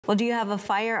Well, do you have a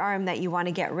firearm that you want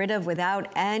to get rid of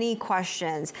without any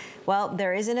questions? Well,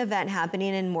 there is an event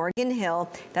happening in Morgan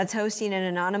Hill that's hosting an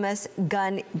anonymous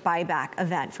gun buyback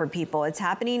event for people. It's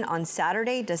happening on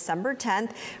Saturday, December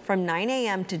 10th from 9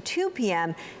 a.m. to 2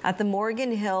 p.m. at the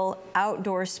Morgan Hill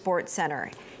Outdoor Sports Center.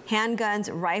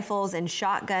 Handguns, rifles, and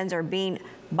shotguns are being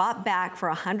bought back for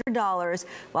 $100,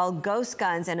 while ghost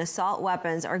guns and assault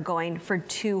weapons are going for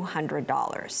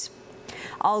 $200.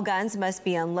 All guns must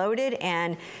be unloaded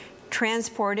and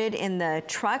transported in the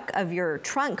trunk of your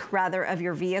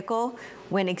vehicle.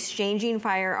 When exchanging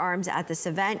firearms at this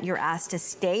event, you're asked to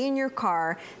stay in your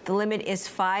car. The limit is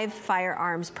 5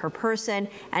 firearms per person,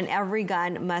 and every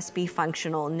gun must be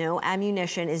functional. No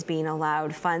ammunition is being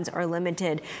allowed. Funds are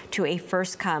limited to a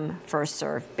first-come,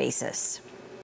 first-served basis.